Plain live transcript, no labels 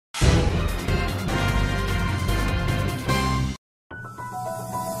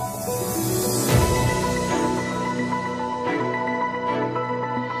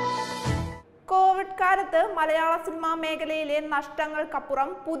ഇക്കാലത്ത് മലയാള സിനിമാ മേഖലയിലെ നഷ്ടങ്ങൾക്കപ്പുറം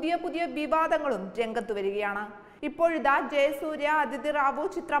പുതിയ വിവാദങ്ങളും രംഗത്ത് വരികയാണ്. ഇപ്പോഴിതാ ജയസൂര്യ അതിഥി റാവു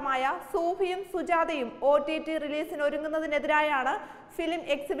ചിത്രമായ സൂഫിയും സുജാതയും OTT റിലീസിന് ഒരുങ്ങുന്നതിനെതിരായാണ് ഫിലിം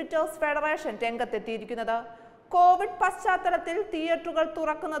എക്സിബിറ്റേഴ്സ് ഫെഡറേഷൻ രംഗത്തെത്തിയിരിക്കുന്നത്. കോവിഡ് പശ്ചാത്തലത്തിൽ തിയേറ്ററുകൾ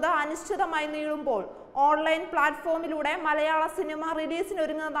തുറക്കുന്നത് അനിശ്ചിതമായി നീളുമ്പോൾ ഓൺലൈൻ പ്ലാറ്റ്ഫോമിലൂടെ മലയാള സിനിമ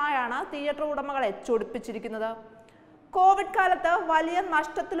റിലീസിനൊരുങ്ങുന്നതായാണ് തിയേറ്റർ ഉടമകളെ ചൊടിപ്പിച്ചിരിക്കുന്നത്. കോവിഡ് കാലത്ത് വലിയ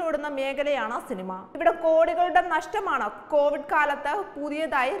നഷ്ടത്തിലോടുന്ന മേഖലയാണ് സിനിമ. ഇവിടെ കോടികളുടെ നഷ്ടമാണ് കോവിഡ് കാലത്ത്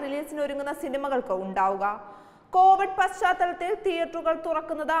പുതിയതായി റിലീസിനൊരുങ്ങുന്ന സിനിമകൾക്ക് ഉണ്ടാവുക. കോവിഡ് പശ്ചാത്തലത്തിൽ തിയേറ്ററുകൾ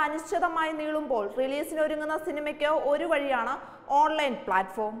തുറക്കുന്നത് അനിശ്ചിതമായി നീളുമ്പോൾ റിലീസിനൊരുങ്ങുന്ന സിനിമയ്ക്ക് ഒരു വഴിയാണ് ഓൺലൈൻ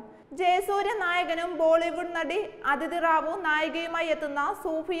പ്ലാറ്റ്ഫോം. ജയസൂര്യ നായകനും ബോളിവുഡ് നടി അതിഥി റാവു നായികയുമായി എത്തുന്ന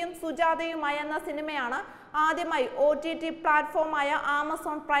സൂഫിയും സുജാതയുമായി എന്ന സിനിമയാണ് ആദ്യമായി OTT പ്ലാറ്റ്ഫോമായ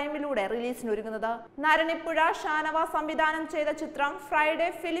ആമസോൺ പ്രൈമിലൂടെ റിലീസിനൊരുങ്ങുന്നത്. നരണിപ്പുഴ ഷാനവാസ് സംവിധാനം ചെയ്ത ചിത്രം ഫ്രൈഡേ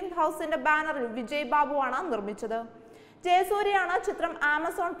ഫിലിം ഹൗസിന്റെ ബാനറിൽ വിജയ് ബാബുവാണ് നിർമ്മിച്ചത്. ജയസൂര്യയാണ് ചിത്രം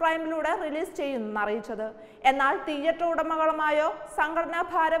ആമസോൺ പ്രൈമിലൂടെ റിലീസ് ചെയ്യുമെന്ന് അറിയിച്ചത്. എന്നാൽ തിയേറ്റർ ഉടമകളുമായോ സംഘടനാ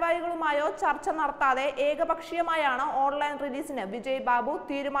ഭാരവാഹികളുമായോ ചർച്ച നടത്താതെ ഏകപക്ഷീയമായാണ് ഓൺലൈൻ റിലീസിന് വിജയ് ബാബു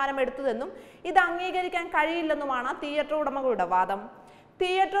തീരുമാനമെടുത്തതെന്നും ഇത് അംഗീകരിക്കാൻ കഴിയില്ലെന്നുമാണ് തിയേറ്റർ ഉടമകളുടെ വാദം.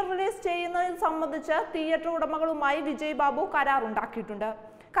 തിയേറ്റർ റിലീസ് ചെയ്യുന്നത് സംബന്ധിച്ച് തിയേറ്റർ ഉടമകളുമായി വിജയ് ബാബു കരാർ ഉണ്ടാക്കിയിട്ടുണ്ട്.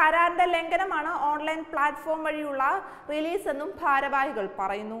 കരാറിന്റെ ലംഘനമാണ് ഓൺലൈൻ പ്ലാറ്റ്ഫോം വഴിയുള്ള റിലീസ് എന്നും ഭാരവാഹികൾ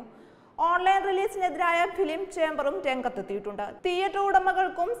പറയുന്നു. ഓൺലൈൻ റിലീസിനെതിരായ ഫിലിം ചേംബറും രംഗത്തെത്തിയിട്ടുണ്ട്. തിയേറ്റർ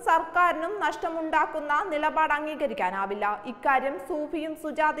ഉടമകൾക്കും സർക്കാരിനും നഷ്ടമുണ്ടാക്കുന്ന നിലപാട് അംഗീകരിക്കാനാവില്ല. ഇക്കാര്യം സൂഫിയും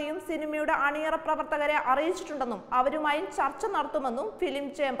സുജാതയും സിനിമയുടെ അണിയറ പ്രവർത്തകരെ അറിയിച്ചിട്ടുണ്ടെന്നും അവരുമായി ചർച്ച നടത്തുമെന്നും ഫിലിം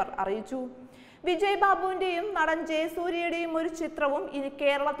ചേംബർ അറിയിച്ചു. വിജയ് ബാബുവിന്റെയും നടൻ ജയസൂര്യയുടെയും ഒരു ചിത്രവും ഇനി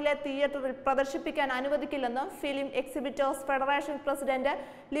കേരളത്തിലെ തിയേറ്ററിൽ പ്രദർശിപ്പിക്കാൻ അനുവദിക്കില്ലെന്ന് film exhibitors federation president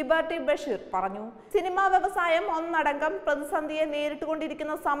liberty Basheer പറഞ്ഞു. സിനിമാ വ്യവസായം ഒന്നടങ്കം പ്രതിസന്ധിയെ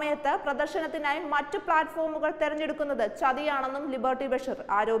നേരിട്ടുകൊണ്ടിരിക്കുന്ന സമയത്ത് പ്രദർശനത്തിനായി മറ്റു പ്ലാറ്റ്ഫോമുകൾ തെരഞ്ഞെടുക്കുന്നത് ചതിയാണെന്നും ലിബർട്ടി ബഷീർ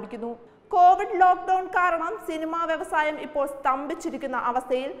ആരോപിക്കുന്നു. കോവിഡ് ലോക്ക്ഡൌൺ കാരണം സിനിമാ വ്യവസായം ഇപ്പോൾ സ്തംഭിച്ചിരിക്കുന്ന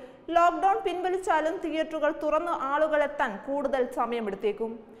അവസ്ഥയിൽ ലോക്ക്ഡൌൺ പിൻവലിച്ചാലും തിയേറ്ററുകൾ തുറന്ന് ആളുകൾ എത്താൻ കൂടുതൽ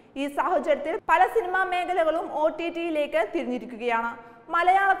സമയമെടുത്തേക്കും. ഈ സാഹചര്യത്തിൽ പല സിനിമാ മേഖലകളും OTTയിലേക്ക് തിരിഞ്ഞിരിക്കുകയാണ്.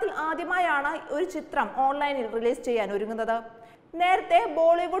 മലയാളത്തിൽ ആദ്യമായാണ് ഒരു ചിത്രം ഓൺലൈനിൽ റിലീസ് ചെയ്യാൻ ഒരുങ്ങുന്നത്. നേരത്തെ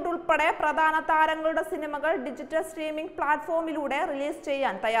ബോളിവുഡ് ഉൾപ്പെടെ പ്രധാന താരങ്ങളുടെ സിനിമകൾ ഡിജിറ്റൽ സ്ട്രീമിംഗ് പ്ലാറ്റ്ഫോമിലൂടെ റിലീസ്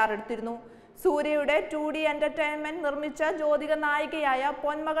ചെയ്യാൻ തയ്യാറെടുത്തിരുന്നു. സൂര്യയുടെ 2D എന്റർടൈൻമെന്റ് നിർമ്മിച്ച ജ്യോതിക നായികയായ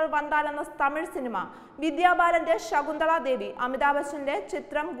പൊന്മകൾ വന്താൽ എന്ന തമിഴ് സിനിമ, വിദ്യാബാലന്റെ ശകുന്തള ദേവി, അമിതാഭ് ബച്ചന്റെ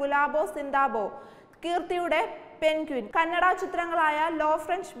ചിത്രം Gulabo സിന്ദാബോ, കീർത്തിയുടെ penguin, Kannada ചിത്രങ്ങളായ law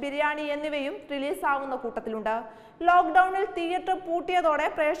French biryani എന്നിവയും റിലീസാവുന്ന കൂട്ടത്തിലുണ്ട്. ലോക്ക്ഡൌണിൽ തിയേറ്റർ പൂട്ടിയതോടെ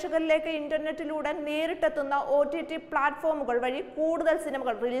പ്രേക്ഷകരിലേക്ക് ഇന്റർനെറ്റിലൂടെ നേരിട്ടെത്തുന്ന OTT പ്ലാറ്റ്ഫോമുകൾ വഴി കൂടുതൽ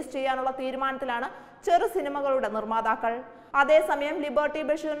സിനിമകൾ റിലീസ് ചെയ്യാനുള്ള തീരുമാനത്തിലാണ് ചെറു സിനിമകളുടെ നിർമ്മാതാക്കൾ. അതേസമയം ലിബർട്ടി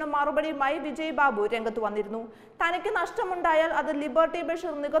ബഷീറിന് മറുപടിയുമായി വിജയ് ബാബു രംഗത്ത് വന്നിരുന്നു. തനിക്ക് നഷ്ടമുണ്ടായാൽ അത് ലിബർട്ടി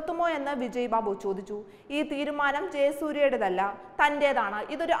ബഷീർ നികത്തുമോ എന്ന് വിജയ് ബാബു ചോദിച്ചു. ഈ തീരുമാനം ജയസൂര്യയുടേതല്ല, തന്റേതാണ്.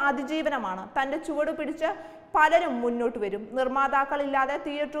 ഇതൊരു അതിജീവനമാണ്. തന്റെ ചുവട് പിടിച്ച് പലരും മുന്നോട്ട് വരും. നിർമ്മാതാക്കളില്ലാതെ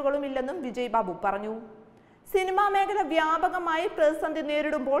തിയേറ്ററുകളും ഇല്ലെന്നും വിജയ് ബാബു പറഞ്ഞു. സിനിമാ മേഖല വ്യാപകമായി പ്രതിസന്ധി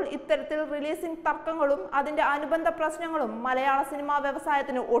നേരിടുമ്പോൾ ഇത്തരത്തിൽ റിലീസിംഗ് തർക്കങ്ങളും അതിന്റെ അനുബന്ധ പ്രശ്നങ്ങളും മലയാള സിനിമാ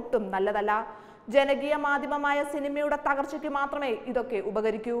വ്യവസായത്തിന് ഒട്ടും നല്ലതല്ല. ജനകീയ മാധ്യമമായ സിനിമയുടെ തകർച്ചയ്ക്ക് മാത്രമേ ഇതൊക്കെ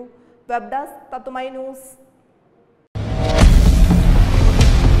ഉപകരിക്കൂ. വെബ് ഡെസ്ക് തത്വമൈ ന്യൂസ്.